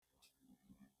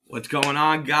What's going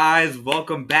on, guys?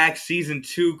 Welcome back, Season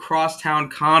 2, Crosstown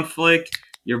Conflict.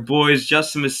 Your boys,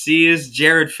 Justin Macias,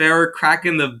 Jared Farrer,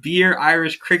 cracking the beer,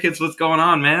 Irish Crickets. What's going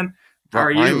on, man? How Bro,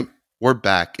 are you? we're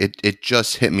back. It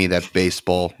just hit me that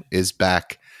baseball is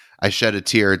back. I shed a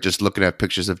tear just looking at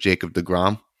pictures of Jacob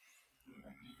deGrom.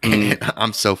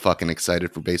 I'm so fucking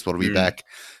excited for baseball to be back.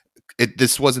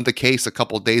 This wasn't the case a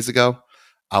couple of days ago.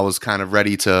 I was kind of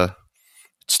ready to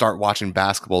start watching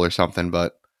basketball or something,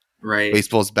 but Right.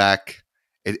 baseball's back.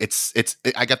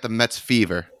 I got the Mets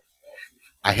fever.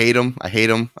 I hate them. I hate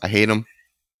them. I hate them.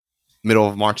 Middle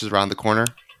of March is around the corner.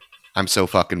 I'm so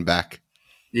fucking back.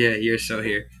 Yeah, you're so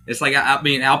here. It's like, Al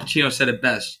Pacino said it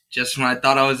best. Just when I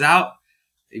thought I was out,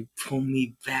 they pulled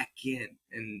me back in.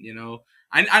 And,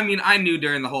 I knew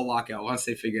during the whole lockout, once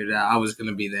they figured it out, I was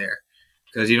going to be there.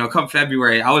 Because, come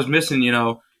February, I was missing,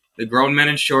 the grown men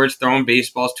in shorts throwing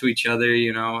baseballs to each other,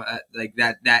 like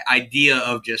that idea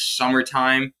of just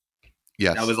summertime.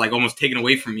 Yes. That was like almost taken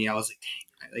away from me. I was like,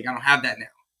 dang, I don't have that now.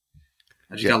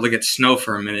 I just got to look at snow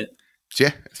for a minute.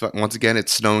 Yeah. Once again,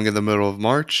 it's snowing in the middle of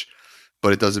March,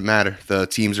 but it doesn't matter. The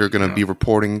teams are going to be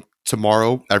reporting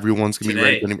tomorrow. Everyone's going to be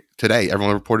ready today.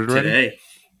 Everyone reported already? Today.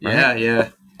 Right? Yeah.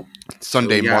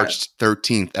 Sunday, March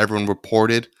 13th. Everyone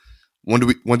reported. When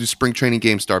do spring training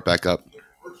games start back up?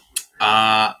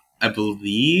 I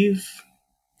believe.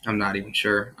 I'm not even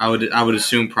sure. I would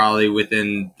assume probably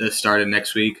within the start of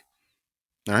next week.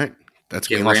 All right. That's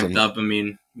get ramped up. I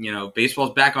mean,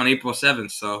 baseball's back on April 7th,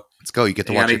 so let's go. You get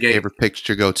to watch your favorite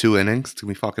pitcher go 2 innings. It's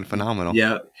going to be fucking phenomenal.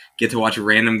 Yeah. Get to watch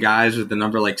random guys with the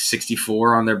number like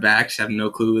 64 on their backs, have no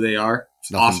clue who they are.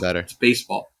 It's nothing awesome. Better. It's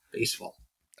baseball.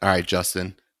 All right,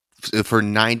 Justin. For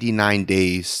 99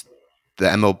 days, the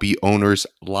MLB owners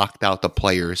locked out the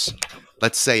players.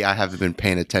 Let's say I haven't been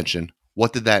paying attention.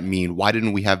 What did that mean? Why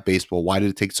didn't we have baseball? Why did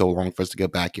it take so long for us to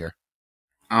get back here?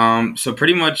 So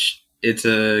pretty much it's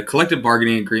a collective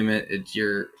bargaining agreement.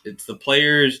 It's the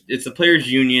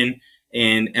players union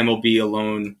and MLB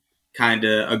alone kind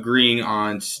of agreeing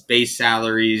on base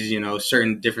salaries,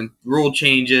 certain different rule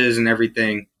changes and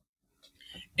everything.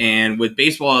 And with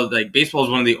baseball, like baseball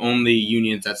is one of the only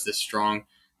unions that's this strong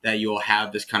that you'll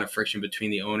have this kind of friction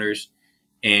between the owners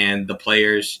and the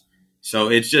players. So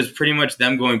it's just pretty much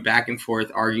them going back and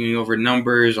forth, arguing over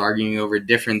numbers, arguing over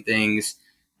different things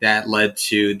that led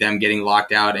to them getting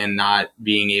locked out and not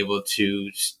being able to,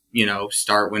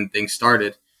 start when things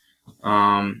started.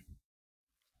 And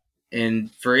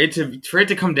for it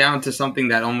to come down to something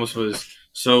that almost was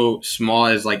so small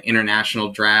as like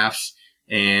international drafts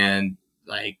and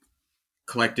like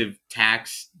collective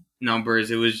tax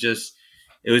numbers, it was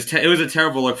a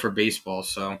terrible look for baseball.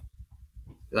 So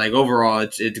like overall,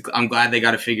 I'm glad they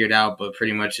got it figured out, but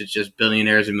pretty much it's just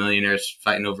billionaires and millionaires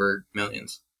fighting over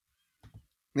millions.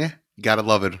 Yeah, you gotta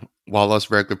love it. While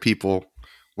us regular people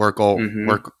work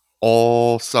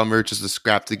all summer just to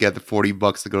scrap together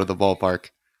 $40 to go to the ballpark.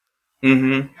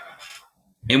 Mm-hmm.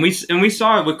 And we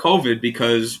saw it with COVID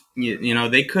because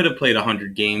they could have played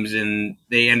 100 games and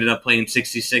they ended up playing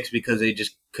 66 because they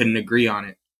just couldn't agree on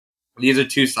it. These are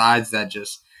two sides that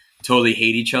just totally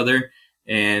hate each other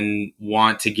and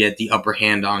want to get the upper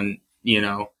hand on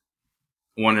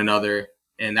one another,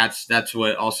 and that's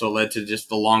what also led to just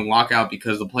the long lockout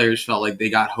because the players felt like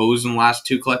they got hosed in the last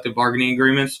two collective bargaining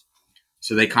agreements,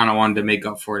 so they kind of wanted to make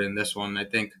up for it in this one. I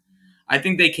think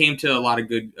they came to a lot of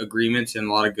good agreements and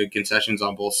a lot of good concessions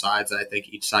on both sides. I think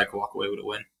each side could walk away with a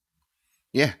win.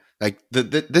 Yeah, like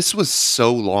this was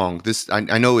so long.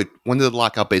 I know it. When did the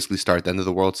lockout basically start? The end of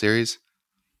the World Series?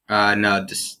 No,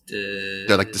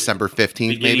 they're like December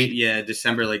 15th, maybe. Yeah,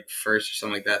 December 1st or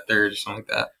something like that, 3rd or something like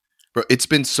that. Bro, it's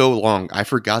been so long. I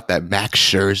forgot that Max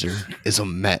Scherzer is a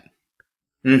Met.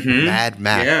 Mm-hmm. Mad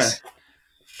Max, yeah.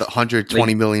 The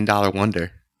 $120 million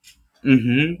wonder.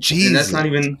 Mm-hmm. Jesus. And that's not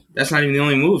even the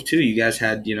only move too. You guys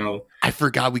had I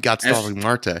forgot we got Starling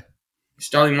Marte,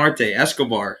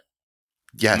 Escobar,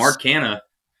 yes, Mark Canha.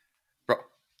 Bro,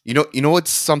 you know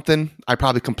what's something I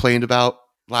probably complained about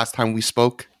last time we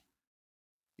spoke?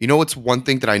 You know what's one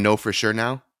thing that I know for sure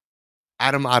now?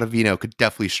 Adam Ottavino could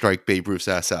definitely strike Babe Ruth's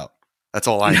ass out. That's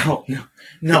all I know.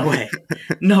 No way.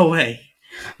 No way.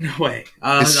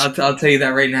 I'll tell you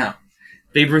that right now.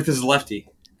 Babe Ruth is a lefty.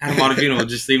 Adam Ottavino will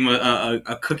just leave him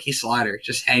a cookie slider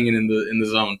just hanging in the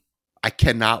zone. I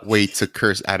cannot wait to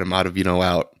curse Adam Ottavino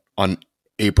out on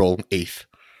April 8th.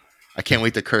 I can't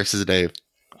wait to curse his name.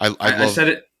 I said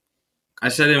it. I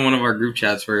said it in one of our group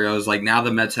chats where I was like, now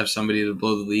the Mets have somebody to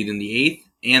blow the lead in the 8th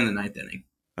and the 9th inning.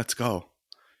 Let's go.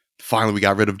 Finally, we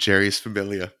got rid of Jerry's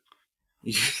Familia.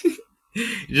 You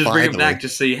just bring him back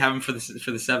just so you have him for the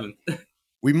 7th.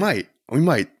 We might.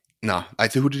 No, I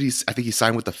think who did he? I think he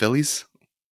signed with the Phillies.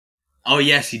 Oh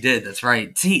yes, he did. That's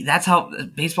right. See, that's how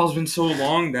baseball's been so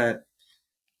long that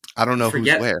I don't you know who's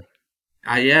forget. where.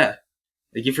 Yeah,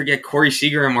 like you forget Corey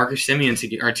Seager and Marcus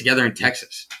Semien are together in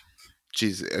Texas.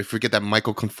 Jeez, I forget that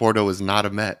Michael Conforto is not a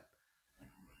Met.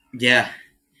 Yeah,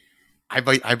 I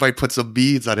might put some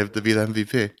beads on him to be the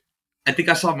MVP. I think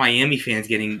I saw Miami fans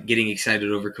getting excited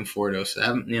over Conforto.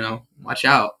 So watch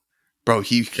out, Bro,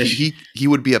 he he fish. he he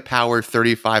would be a power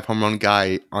 35 home run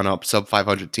guy on a sub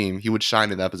 500 team. He would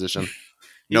shine in that position.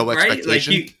 No Right? Like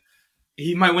expectation.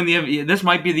 he might win the MVP. This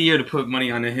might be the year to put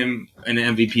money on him in the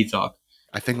MVP talk.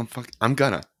 I think I'm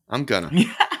gonna.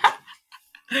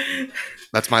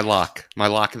 That's my lock. My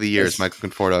lock of the year is That's Michael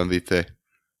Conforto MVP.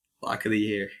 lock of the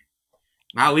year.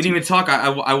 Wow, we didn't even talk.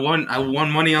 I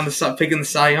won money on the picking the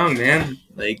Cy Young, man.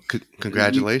 Like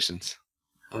Congratulations.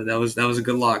 that was a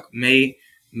good lock. May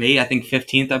I think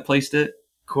 15th I placed it.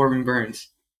 Corbin Burns,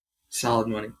 solid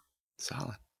money.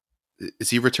 Solid. Is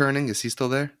he returning? Is he still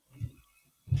there?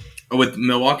 Oh, with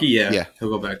Milwaukee, yeah, Yeah. he'll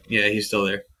go back. Yeah, he's still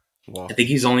there. Well, I think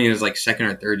he's only in his like second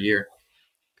or third year.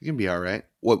 he can be all right.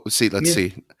 What? See, let's Yeah.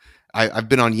 see. I've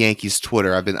been on Yankees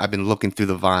Twitter. I've been looking through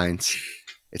the vines.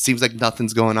 It seems like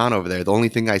nothing's going on over there. The only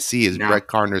thing I see is No. Brett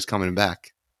Gardner's coming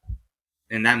back.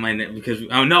 And that might because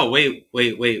no, wait,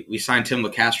 we signed Tim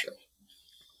LeCastro.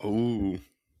 Ooh.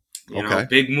 You know, Okay.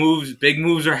 big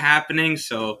moves are happening.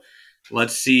 So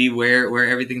let's see where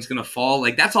everything's gonna fall.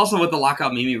 Like that's also what the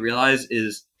lockout made me realize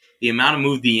is the amount of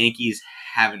moves the Yankees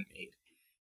haven't made.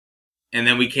 And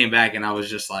then we came back, and I was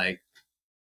just like,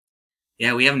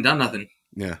 yeah, we haven't done nothing.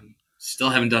 Yeah. Still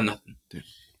haven't done nothing.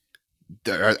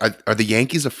 Are the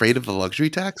Yankees afraid of the luxury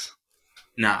tax?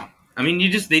 No, I mean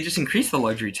they just increased the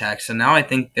luxury tax, so now I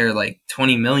think they're like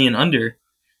 20 million under,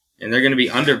 and they're going to be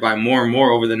under by more and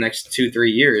more over the next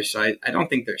 2-3 years. So I don't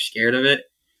think they're scared of it.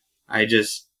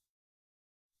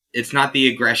 It's not the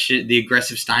aggressive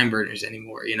Steinburners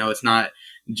anymore. You know, it's not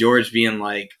George being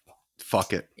like,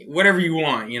 Fuck it. whatever you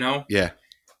want. You know, Yeah.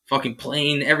 fucking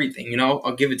plain everything. You know,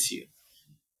 I'll give it to you.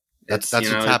 That's It's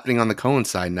what's happening on the Cohen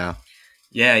side now.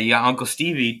 Yeah, you got Uncle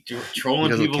Stevie trolling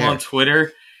doesn't people care. on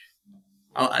Twitter.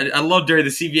 I love during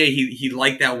the CBA he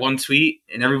liked that one tweet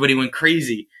and everybody went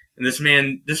crazy. And this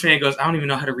man goes, I don't even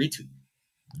know how to retweet.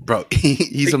 Bro,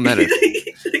 he's a menace.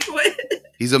 Like, what?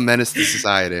 He's a menace to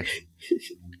society.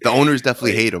 The owners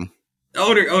definitely hate him.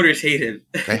 Owners hate him.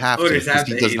 They have to Owners because have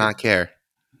he to does hate not him. care.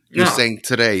 He was saying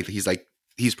today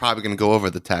he's probably going to go over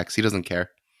the tax. He doesn't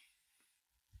care.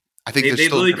 I think they they're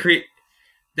still literally create.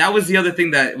 That was the other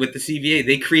thing that with the CBA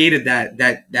they created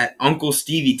that Uncle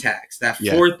Stevie tax, that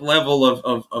fourth level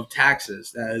of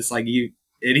taxes. That is like and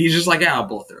he's just like, yeah, I'll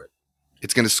blow through it.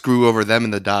 It's going to screw over them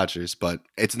and the Dodgers, but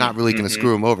it's not really going to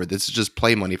screw him over. This is just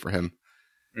play money for him.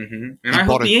 And I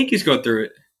hope the Yankees go through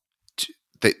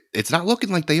it. It's not looking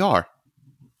like they are.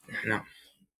 No.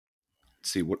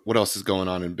 Let's see what else is going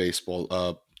on in baseball.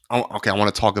 Okay, I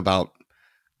want to talk about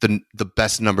the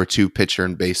best number 2 pitcher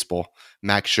in baseball,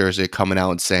 Max Scherzer, coming out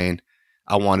and saying,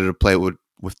 "I wanted to play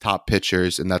with top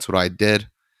pitchers, and that's what I did."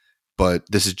 But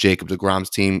this is Jacob deGrom's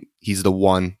team. He's the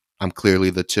 1. I'm clearly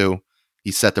the 2.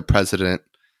 He set the precedent,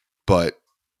 but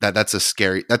that's a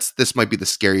scary. This might be the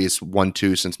scariest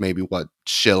 1-2 since maybe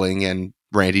Schilling and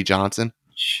Randy Johnson.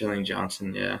 Schilling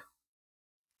Johnson, yeah.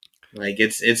 Like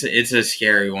it's a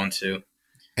scary one too.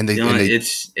 And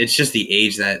it's just the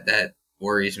age that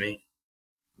worries me.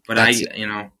 But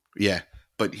yeah.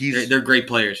 But they're great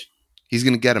players. He's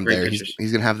gonna get him Great there. pitchers.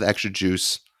 He's gonna have the extra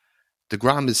juice.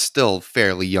 DeGrom is still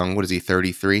fairly young. What is he?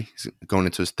 33. He's going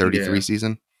into his 33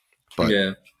 season. But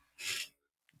yeah.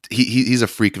 He's a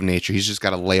freak of nature. He's just got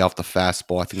to lay off the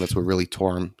fastball. I think that's what really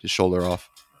tore his shoulder off.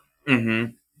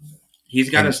 Mm-hmm. He's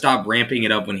got to stop ramping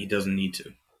it up when he doesn't need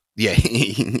to. Yeah,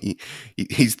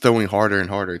 he's throwing harder and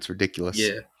harder. It's ridiculous.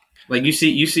 Yeah, like you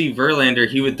see Verlander,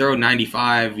 he would throw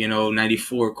 95,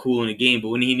 94, cool in a game, but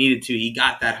when he needed to, he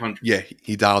got that 100. Yeah,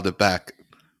 he dialed it back.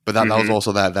 But that was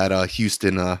also that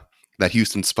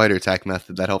Houston spider attack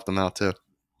method that helped him out too.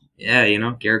 Yeah,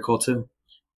 Garrett Cole too.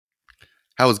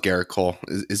 How is Garrett Cole?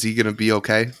 Is he gonna be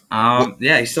okay?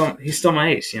 Yeah, he's still my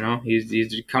ace.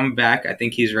 He's coming back. I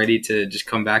think he's ready to just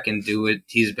come back and do what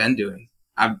he's been doing.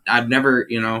 I've never,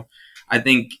 I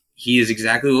think he is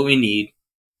exactly what we need.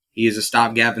 He is a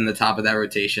stopgap in the top of that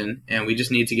rotation, and we just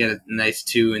need to get a nice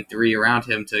 2 and 3 around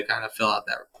him to kind of fill out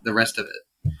the rest of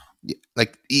it. Yeah,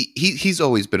 like he's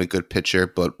always been a good pitcher,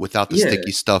 but without the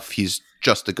sticky stuff, he's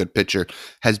just a good pitcher.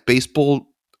 Has baseball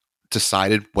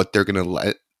decided what they're gonna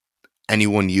let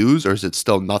anyone use, or is it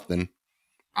still nothing?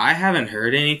 I haven't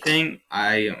heard anything.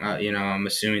 I'm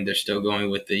assuming they're still going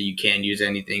with you can't use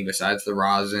anything besides the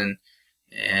rosin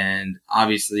And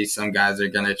obviously, some guys are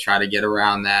going to try to get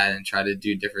around that and try to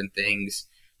do different things.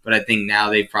 But I think now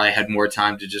they've probably had more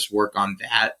time to just work on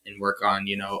that and work on,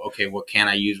 okay, what can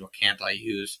I use? What can't I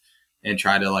use? And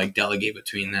try to like delegate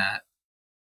between that.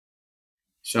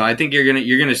 So I think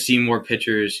you're gonna see more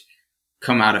pitchers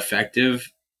come out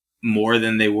effective more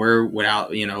than they were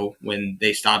without, when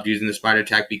they stopped using the spider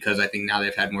tack, because I think now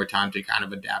they've had more time to kind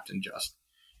of adapt and adjust.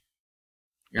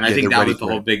 And I Yeah, think they're that ready was the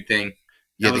for whole it. big thing.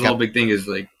 Yeah, That they was the got whole big thing is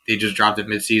like they just dropped it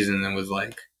midseason and then was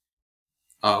like,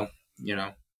 oh,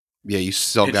 yeah. You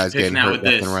saw guys pitch getting now hurt with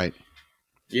left and this. right.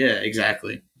 Yeah,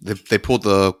 exactly. They pulled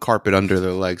the carpet under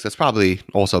their legs. That's probably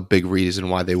also a big reason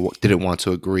why they didn't want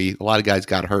to agree. A lot of guys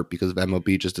got hurt because of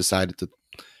MLB just decided to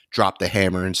drop the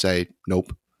hammer and say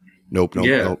nope, nope, nope,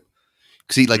 Yeah, nope.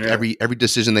 See, like yeah, every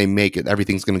decision they make,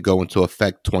 everything's going to go into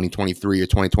effect 2023 or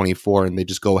 2024, and they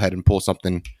just go ahead and pull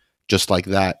something just like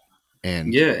that.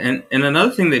 And yeah. And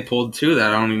another thing they pulled too that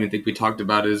I don't even think we talked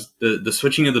about is the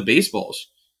switching of the baseballs.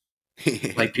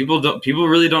 Like people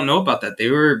really don't know about that.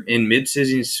 They were in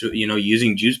mid-season,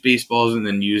 using juice baseballs and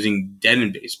then using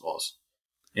deadened baseballs.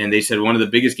 And they said one of the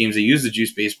biggest games they used the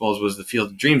juice baseballs was the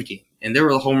Field of Dreams game, and there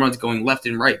were home runs going left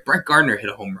and right. Brett Gardner hit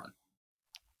a home run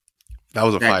that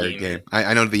was a that fire game, game. man.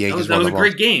 I know the That was Yankees were that on was the a wrong.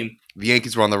 great game. The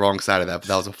Yankees were on the wrong side of that, but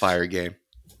that was a fire game.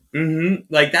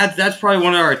 Like that's probably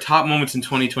one of our top moments in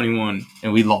 2021,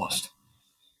 and we lost.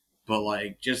 But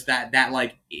like just that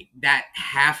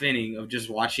half inning of just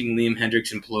watching Liam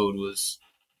Hendricks implode was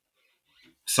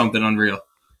something unreal.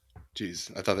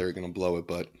 Jeez, I thought they were going to blow it,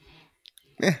 but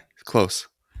close.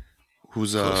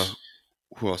 Who's Close.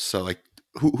 who else? So like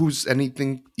who's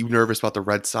anything you nervous about the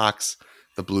Red Sox,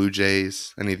 the Blue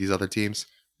Jays, any of these other teams?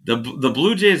 The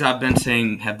Blue Jays I've been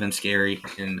saying have been scary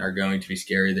and are going to be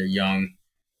scary. They're young.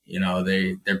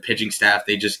 Their pitching staff,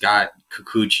 they just got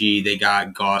Kikuchi, they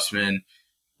got Gossman.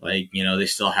 Like, they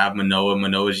still have Manoah.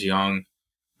 Manoah's young.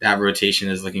 That rotation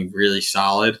is looking really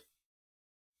solid.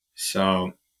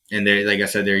 So, and they're, like I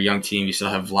said, they're a young team. You still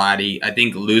have Vladdy. I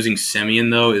think losing Simeon,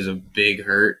 though, is a big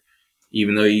hurt,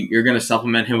 even though you're going to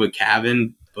supplement him with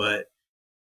Cavan. But,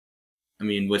 I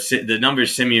mean, the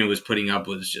numbers Simeon was putting up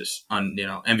was just on,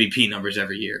 MVP numbers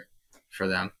every year for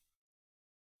them.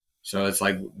 So it's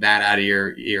like that out of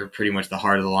your pretty much the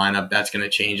heart of the lineup. That's going to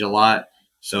change a lot.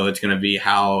 So it's going to be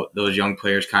how those young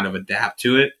players kind of adapt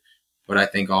to it. But I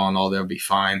think all in all, they'll be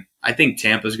fine. I think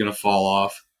Tampa's going to fall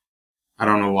off. I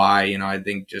don't know why. I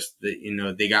think just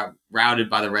they got routed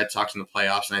by the Red Sox in the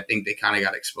playoffs, and I think they kind of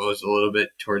got exposed a little bit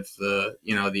towards the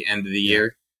end of the Yeah.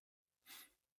 year,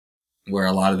 where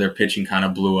a lot of their pitching kind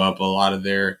of blew up. A lot of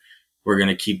we're going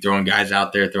to keep throwing guys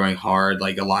out there, throwing hard.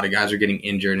 Like a lot of guys are getting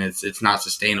injured, and it's not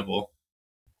sustainable.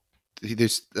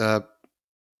 There's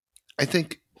I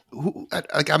think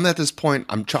I'm at this point.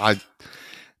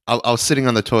 I was sitting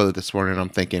on the toilet this morning and I'm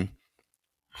thinking,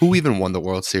 who even won the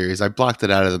World Series? I blocked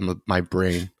it out of my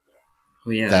brain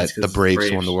Well, yeah, that's that the because it's the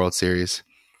Braves won the Braves. World Series.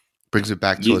 Brings me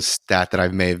back to a You, stat that I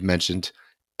may have mentioned.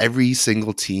 Every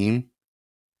single team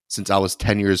since I was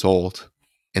 10 years old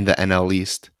in the NL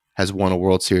East has won a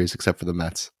World Series except for the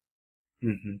Mets.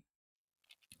 mm-hmm.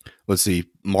 Let's see.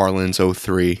 Marlins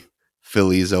 03,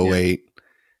 Phillies Yeah, 08,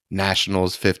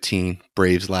 Nationals 15,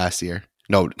 Braves last year.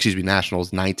 No, excuse me,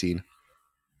 Nationals 19.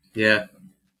 yeah.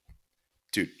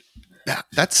 Dude,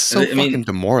 that's And so I mean, fucking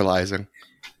demoralizing.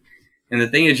 and the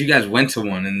thing is, you guys went to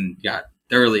one and got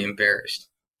thoroughly embarrassed.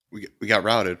 We got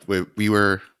routed. We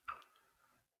were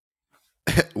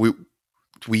we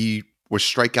we were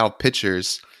strikeout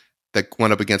pitchers that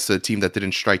went up against a team that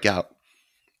didn't strike out.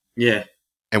 Yeah,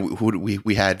 And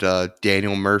we had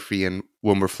Daniel Murphy and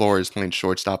Wilmer Flores playing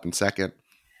shortstop and second.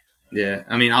 yeah.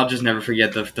 I mean, I'll just never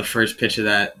forget the first pitch of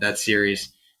that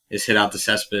series is hit out to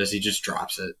Cespedes. He just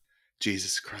drops it.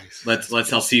 Jesus Christ! Let's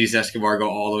Alcides Escobar go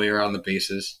all the way around the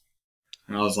bases.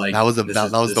 And I was like, That was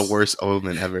the worst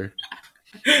omen ever.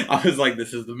 I was like,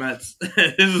 this is the Mets.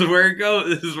 This is where it goes.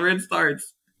 This is where it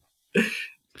starts.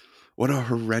 What a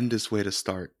horrendous way to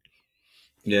start.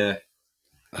 Yeah.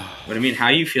 But I mean, how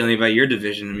are you feeling about your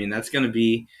division? I mean, it's gonna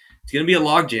be a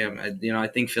logjam. I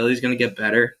think Philly's gonna get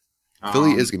better.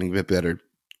 Philly is going to get better.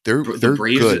 They're good.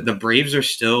 The Braves are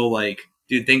still like,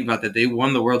 dude. Think about that. They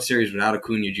won the World Series without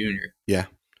Acuna Jr. Yeah,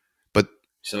 but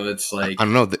So it's I like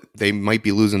don't know. They might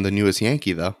be losing the newest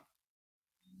Yankee though.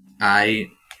 I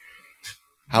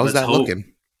How's let's that hope.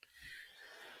 looking?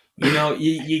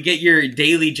 You get your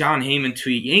daily John Heyman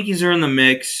tweet. Yankees are in the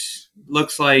mix.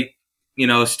 Looks like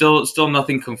still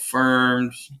nothing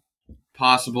confirmed.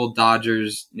 Possible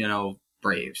Dodgers,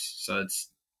 Braves. So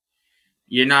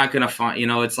you're not gonna find.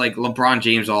 It's like LeBron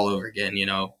James all over again.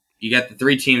 You got the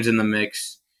three teams in the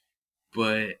mix,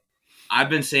 but I've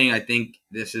been saying I think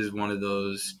this is one of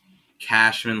those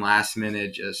Cashman last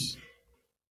minute, just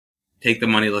take the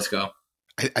money, let's go.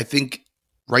 I think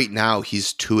right now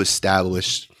he's too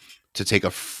established to take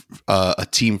a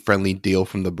team friendly deal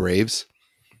from the Braves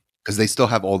because they still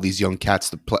have all these young cats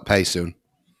to pay soon.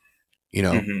 You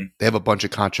know, Mm-hmm. they have a bunch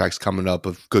of contracts coming up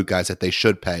of good guys that they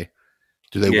should pay.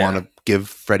 Do they want Yeah. to give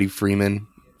Freddie Freeman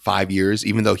 5 years,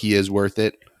 even though he is worth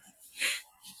it?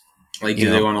 Like, You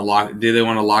know, do they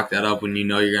want to lock that up when you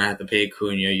know you're gonna have to pay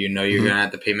Acuna, you know you're Mhm. gonna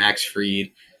have to pay Max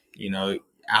Fried, you know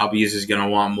Albies is gonna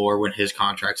want more when his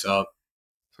contract's up.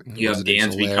 You was have it in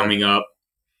Dansby Soler? coming up.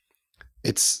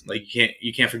 It's Like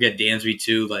you can't forget Dansby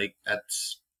too. Like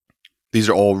these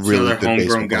are all it's really another good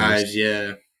baseball homegrown players. guys.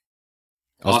 Yeah,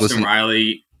 I was Austin listening.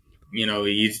 Riley.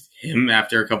 He's him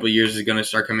after a couple of years is gonna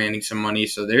start commanding some money.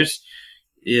 So there's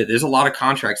a lot of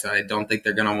contracts that I don't think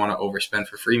they're gonna want to overspend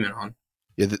for Freeman on.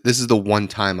 Yeah, this is the one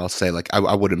time I'll say like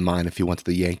I wouldn't mind if he went to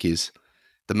the Yankees.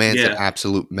 The man's an Yeah,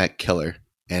 absolute Met killer,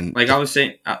 and like I was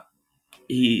saying,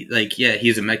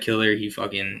 he's a Met killer. He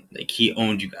fucking he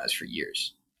owned you guys for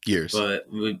years. years. But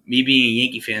with me being a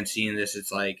Yankee fan, seeing this,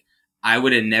 it's like I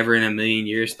would have never in a million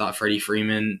years thought Freddie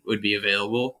Freeman would be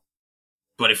available.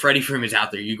 But if Freddie Freeman's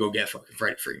out there, you go get fucking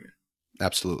Freddie Freeman.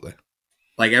 Absolutely.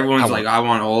 Like I everyone's like, want I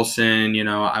want Olsen.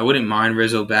 I wouldn't mind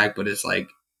Rizzo back, but it's like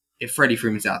if Freddie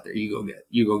Freeman's out there, you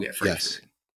go get Freddie yes. Freeman.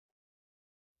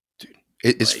 Dude,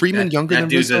 is Like Freeman younger that than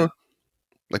dude's Rizzo?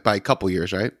 Like by a couple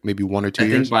years, right? Maybe 1 or 2 I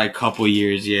think years. by a couple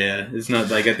years, yeah. It's not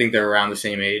like I think they're around the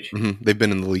same age. They've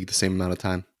been in the league the same amount of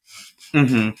time.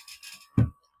 Mm-hmm.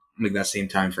 Like that same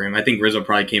time frame. I think Rizzo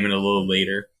probably came in a little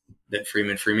later than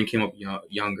Freeman. Freeman came up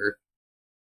younger,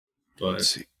 Let's but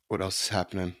see what else is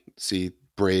happening. Let's see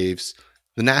Braves,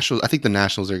 the Nationals. I think the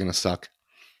Nationals are going to suck.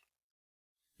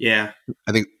 yeah,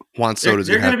 I think Juan Soto's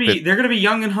they're going to have gonna be they're gonna be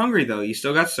young and hungry though. You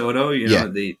still got Soto. yeah, yeah.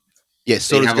 They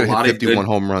Soto's have a going to hit lot of 51 good.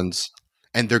 home runs,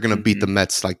 and they're going to beat the Mm-hmm.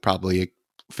 Mets like probably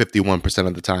 51%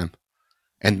 of the time,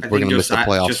 and I we're think going to miss the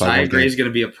playoffs by Josiah one Gray game. is gonna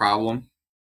be a problem.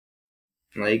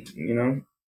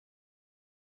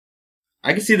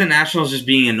 I can see the Nationals just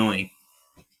being annoying.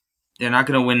 They're not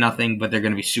gonna win nothing, but they're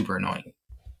gonna be super annoying.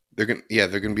 They're going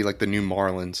to be like the new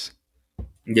Marlins.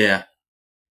 Yeah.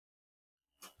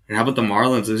 And how about the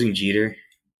Marlins losing Jeter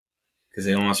because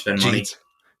they don't want to spend money? Jeets,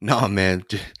 no man,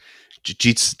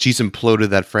 Jeets imploded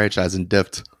that franchise and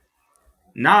dipped.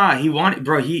 Nah, he wanted,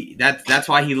 bro. That's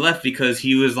why he left because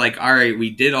he was like, all right,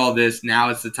 we did all this. Now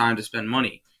it's the time to spend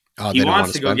money. Oh, He they don't want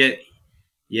wants to to go spend. get,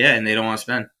 yeah, and they don't want to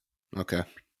spend Okay,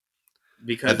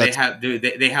 because that's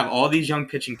they have all these young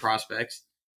pitching prospects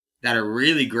that are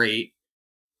really great.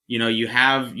 You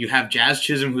have Jazz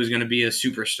Chisholm who's going to be a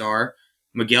superstar,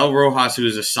 Miguel Rojas who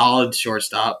is a solid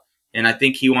shortstop, and I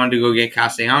think he wanted to go get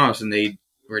Castellanos, and they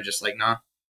were just like, nah,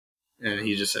 and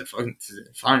he just said,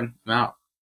 fine, I'm out.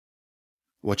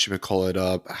 what you would call it.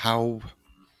 How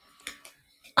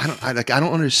I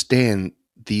don't understand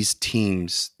these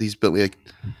teams. But like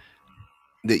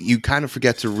that, you kind of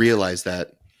forget to realize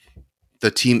that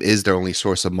the team is their only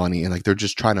source of money, and like they're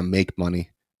just trying to make money.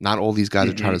 Not all these guys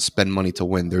are trying Mm-hmm. to spend money to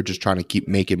win. They're just trying to keep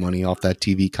making money off that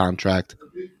TV contract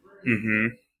Mm-hmm.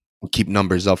 and keep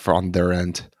numbers up for on their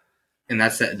end. And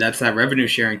that's that revenue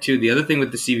sharing too. The other thing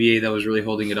with the CBA that was really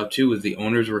holding it up too was the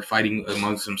owners were fighting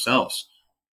amongst themselves.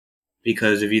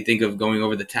 Because if you think of going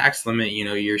over the tax limit,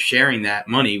 you're sharing that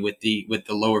money with the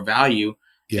lower value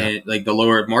Yeah, and like the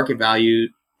lower market value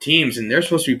teams, and they're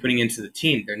supposed to be putting into the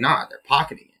team. They're not. They're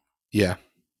pocketing it. yeah,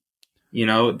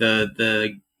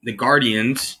 The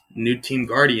Guardians, new team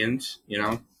Guardians.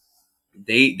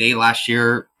 They last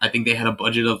year I think they had a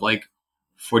budget of like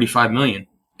 45 million,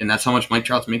 and that's how much Mike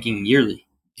Trout's making yearly.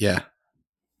 yeah.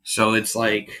 So it's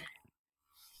like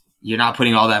you're not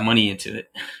putting all that money into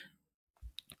it.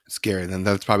 Scary. And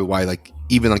that's probably why like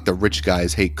even like the rich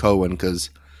guys hate Cohen because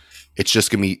it's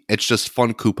just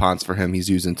fun coupons for him he's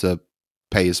using to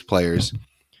pay his players.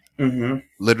 Mm-hmm.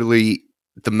 Literally,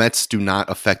 the Mets do not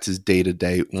affect his day to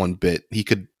day one bit. He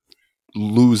could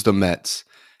lose the Mets,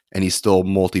 and he's still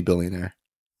multi-billionaire.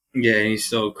 Yeah, and he's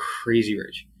still crazy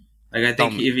rich. Like I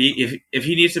think Dumb. if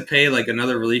he needs to pay like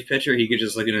another relief pitcher, he could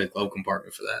just look in his glove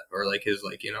compartment for that, or like his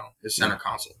center Yeah.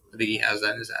 console. I think he has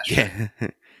that in his ashtray. Yeah,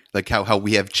 like how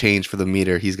we have change for the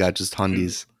meter. He's got just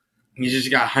hundies. He's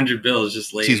just got 100 bills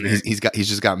just laying Excuse me. there. He's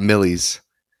just got millies.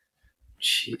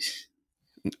 Jeez.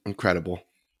 Incredible.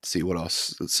 Let's see what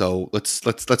else. So let's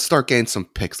start getting some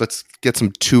picks. Let's get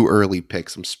some too early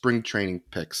picks, some spring training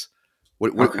picks.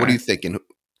 What are Okay. you thinking?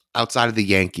 Outside of the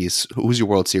Yankees, who's your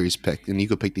World Series pick? And you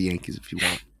could pick the Yankees if you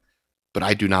want, but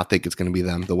I do not think it's going to be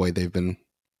them the way they've been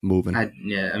moving. I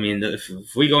mean, if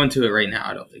we go into it right now,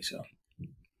 I don't think so.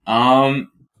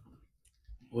 Um,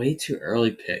 way too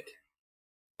early pick.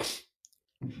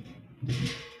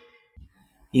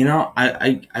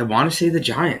 I want to say the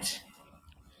Giants.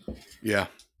 Yeah,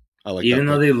 I like that Even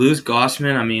though pick. they lose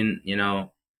Gossman, I mean,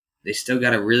 they still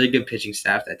got a really good pitching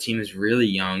staff. That team is really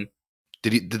young.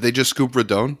 Did they just scoop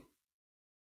Rodon?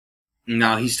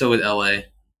 No, he's still with LA.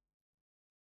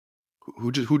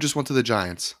 Who just went to the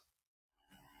Giants?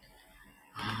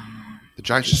 The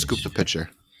Giants just scooped the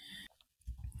pitcher.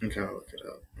 Okay, I'll look it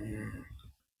up.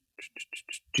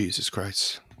 Jesus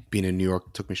Christ. Being in New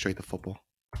York took me straight to football.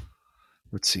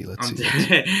 Let's see.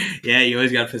 Yeah, you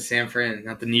always got to put San Fran,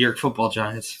 not the New York Football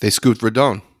Giants. They scooped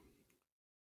Rodon.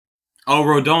 Oh,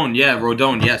 Rodon. Yeah,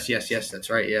 Rodon. Yes. That's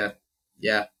right.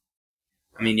 Yeah.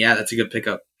 I mean, yeah, that's a good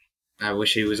pickup. I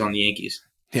wish he was on the Yankees.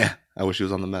 Yeah, I wish he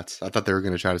was on the Mets. I thought they were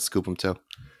going to try to scoop him too.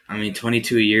 I mean,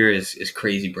 22 a year is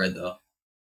crazy bread, though.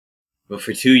 But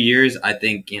for 2 years, I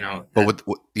think, But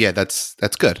that's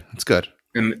good. That's good.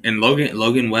 and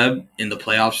Logan Webb in the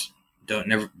playoffs,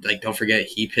 don't forget,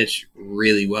 he pitched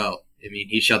really well. I mean,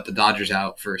 he shut the Dodgers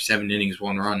out for 7 innings,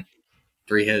 1 run,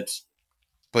 3 hits.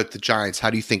 But the Giants, how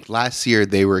do you think last year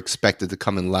they were expected to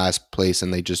come in last place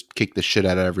and they just kicked the shit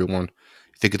out of everyone?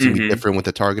 You think it's going to be different with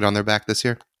the target on their back this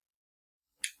year?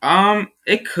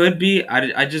 It could be.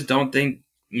 I just don't think,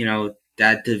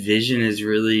 that division is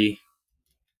really,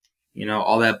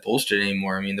 all that bolstered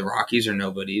anymore. I mean, the Rockies are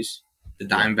nobodies. The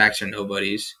Diamondbacks are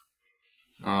nobodies.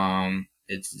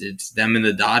 It's them and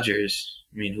the Dodgers.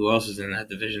 I mean, who else is in that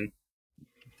division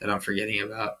that I'm forgetting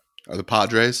about? Are the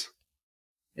Padres?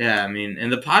 Yeah, I mean,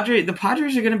 and the Padres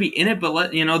are going to be in it,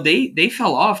 but they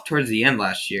fell off towards the end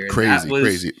last year. And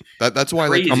Crazy. That's why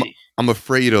crazy. I'm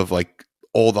afraid of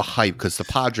all the hype because the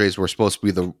Padres were supposed to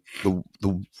be the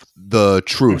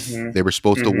truth. Mm-hmm. They were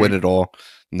supposed to win it all,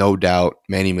 no doubt.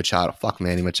 Manny Machado, fuck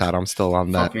Manny Machado. I'm still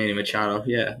on that. Fuck Manny Machado,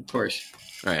 yeah, of course.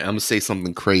 All right, I'm gonna say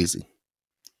something crazy.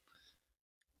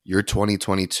 You're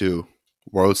 2022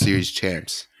 World Series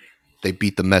champs. They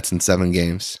beat the Mets in 7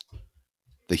 games.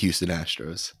 The Houston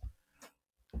Astros.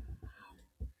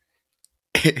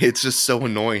 It's just so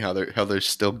annoying how they're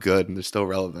still good and they're still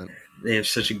relevant. They have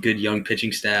such a good young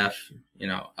pitching staff.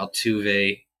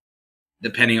 Altuve,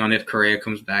 depending on if Correa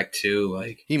comes back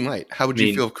too. He might. How would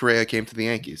you feel if Correa came to the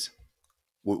Yankees?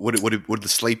 Would the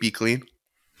slate be clean?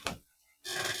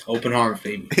 Open arms,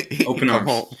 baby. Open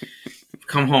arms.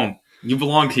 Come home. You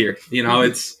belong here.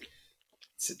 It's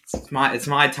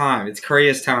my time. It's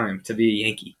Correa's time to be a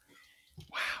Yankee.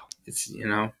 Wow. It's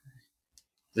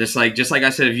just like I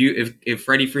said, if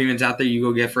Freddie Freeman's out there, you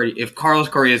go get Freddie. If Carlos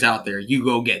Correa's out there, you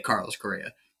go get Carlos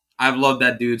Correa. I've loved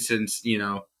that dude since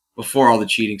before all the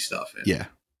cheating stuff. And yeah,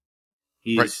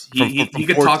 he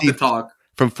could talk the talk.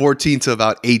 From 14 to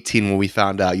about 18 when we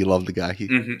found out you love the guy.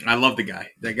 I love the guy.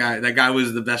 That guy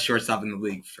was the best shortstop in the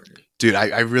league for me. Dude,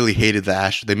 I really hated the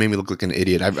Astros. They made me look like an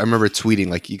idiot. I remember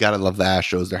tweeting, you got to love the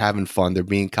Astros. They're having fun. They're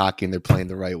being cocky and they're playing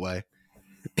the right way.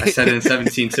 I said it in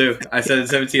 17 too. I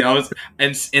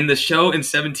was in the show in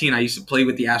 17. I used to play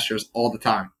with the Astros all the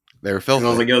time. They were filthy. And I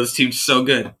was like, yo, this team's so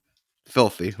good.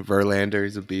 Filthy. Verlander,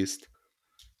 he's a beast.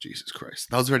 Jesus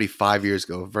Christ. That was already 5 years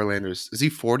ago. Verlander's, is he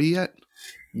 40 yet?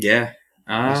 Yeah.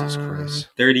 Jesus Christ.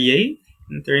 38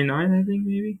 and 39, I think,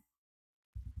 maybe.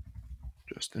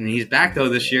 And he's back though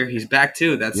this year. He's back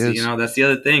too. That's that's the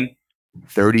other thing.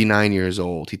 39 years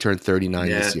old. He turned 39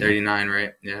 this year. 39,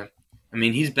 right? Yeah. I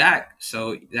mean, he's back.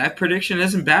 So that prediction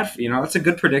isn't bad. That's a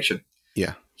good prediction.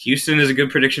 Yeah. Houston is a good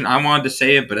prediction. I wanted to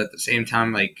say it, but at the same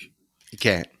time, you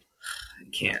can't. I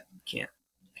can't.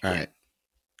 All right.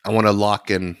 I want to lock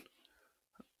in.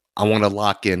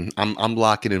 I'm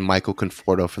locking in Michael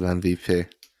Conforto for the MVP.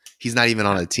 He's not even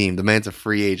on a team. The man's a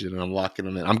free agent, and I'm locking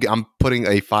him in. I'm putting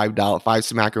a $5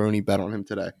 smackaroni bet on him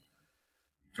today.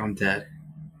 I'm dead.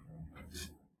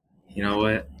 You know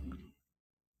what?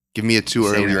 Give me a too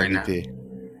early MVP.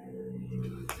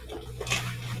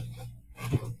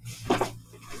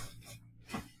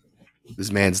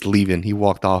 This man's leaving. He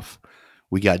walked off.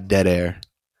 We got dead air.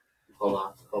 Hold on.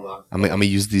 I'm going to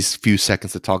use these few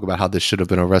seconds to talk about how this should have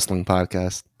been a wrestling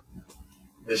podcast.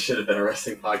 This should have been a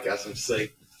wrestling podcast. I'm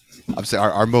sick. I'm saying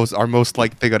our most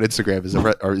liked thing on Instagram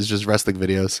is just wrestling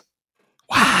videos.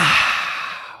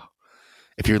 Wow.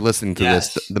 If you're listening to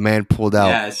this, the man pulled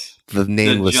out the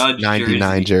nameless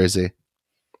 99 jersey.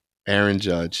 Aaron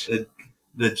Judge.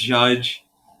 The Judge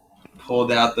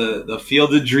pulled out the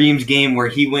Field of Dreams game where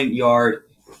he went yard.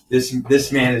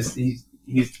 This man is he's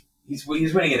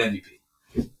winning an MVP.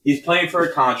 He's playing for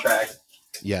a contract.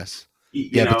 Yes.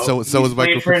 But so was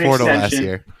Michael Conforto last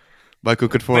year. Michael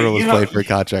But Conforto was playing for a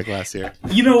contract last year.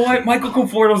 you know what? Michael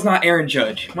Conforto's not Aaron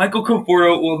Judge. Michael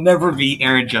Conforto will never be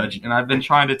Aaron Judge, and I've been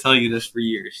trying to tell you this for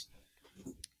years.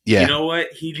 You Yeah. know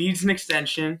what? He needs an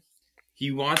extension.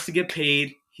 He wants to get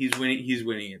paid. He's winning. He's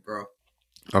winning it, bro.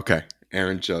 Okay.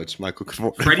 Aaron Judge, Michael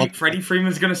Conforto. Freddie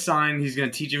Freeman's gonna sign. He's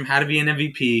gonna teach him how to be an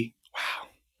MVP. Wow.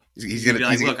 He's gonna be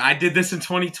like, look, I did this in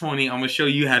 2020. I'm gonna show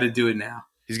you how to do it now.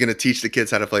 He's gonna teach the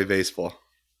kids how to play baseball.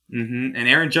 And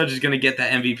Aaron Judge is gonna get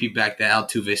that MVP back that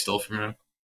Altuve stole from him.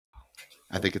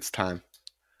 I think it's time.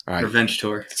 All right. Revenge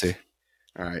tour. Let's see.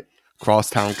 All right.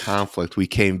 Crosstown Conflict. We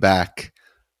came back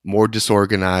more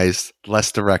disorganized,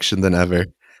 less direction than ever.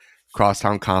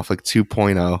 Crosstown Conflict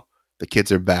 2.0. The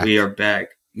kids are back. We are back.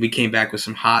 We came back with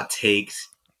some hot takes.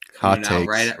 Hot takes.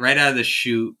 Right out of the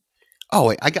chute. Oh,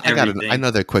 wait. I got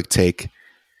another quick take.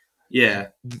 Yeah.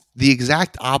 The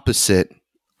exact opposite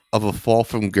of a fall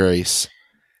from grace.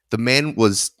 The man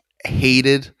was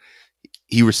hated.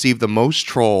 He received the most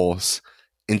trolls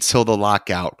until the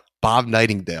lockout. Bob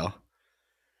Nightingale.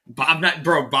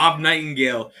 Bob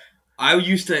Nightingale. I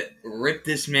used to rip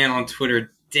this man on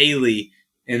Twitter daily,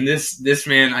 and this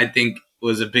man, I think,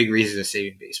 was a big reason to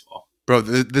saving baseball. Bro,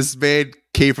 this man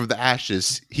came from the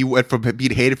ashes. He went from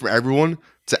being hated from everyone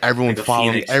to everyone like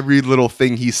following Phoenix. Every little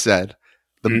thing he said.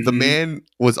 The man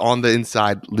was on the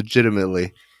inside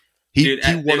legitimately. He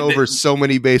won over so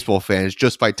many baseball fans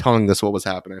just by telling us what was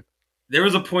happening. There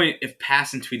was a point if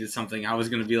Passon tweeted something, I was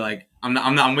going to be like,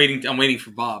 I'm waiting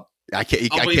for Bob.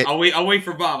 I'll wait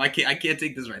for Bob. I can't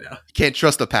take this right now. You can't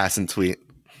trust a Passon tweet.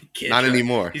 Not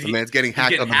anymore. The man's getting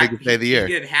hacked on the biggest day of the year.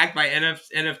 He's getting hacked by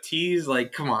NFTs.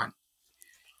 Like, come on.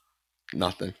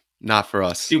 Nothing. Not for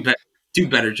us. Do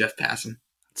better, Jeff Passon.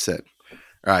 That's it.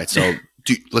 All right. So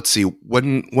let's see.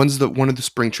 When's one of the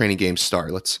spring training games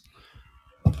start? Let's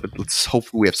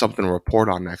hopefully we have something to report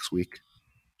on next week.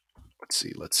 Let's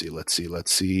see.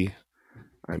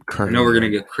 I know we're gonna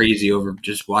get crazy over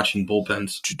just watching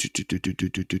bullpens.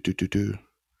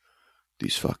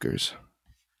 These fuckers.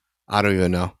 I don't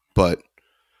even know, but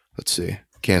let's see.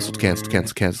 Cancel.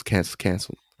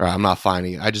 All right, I'm not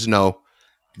finding it. I just know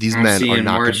these men are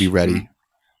not going to be ready.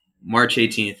 March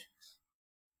 18th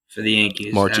for the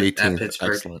Yankees. March 18th. At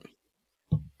Pittsburgh. Excellent.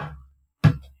 All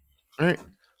right.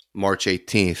 March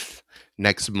 18th.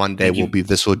 Next Monday will be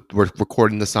this. We're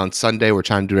recording this on Sunday. We're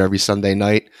trying to do it every Sunday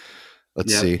night.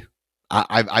 Let's see.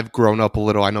 I've grown up a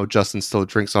little. I know Justin still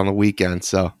drinks on the weekend,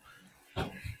 so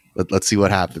let's see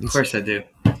what happens. Of course I do.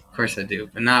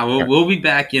 But we'll be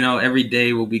back. Every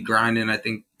day we'll be grinding. I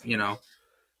think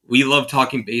we love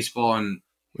talking baseball, and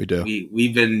we do.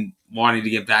 We've been wanting to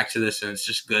get back to this, and it's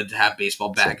just good to have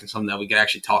baseball back and something that we can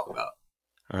actually talk about.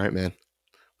 All right, man.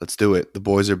 Let's do it. The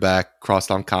boys are back.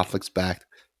 Crosstown Conflict's back.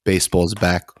 Baseball's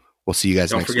back. We'll see you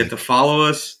guys next week. Don't forget to follow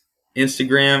us.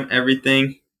 Instagram,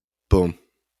 everything. Boom.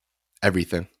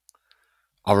 Everything.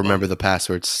 I'll remember the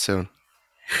passwords soon.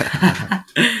 All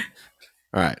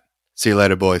right. See you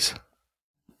later, boys.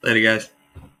 Later, guys.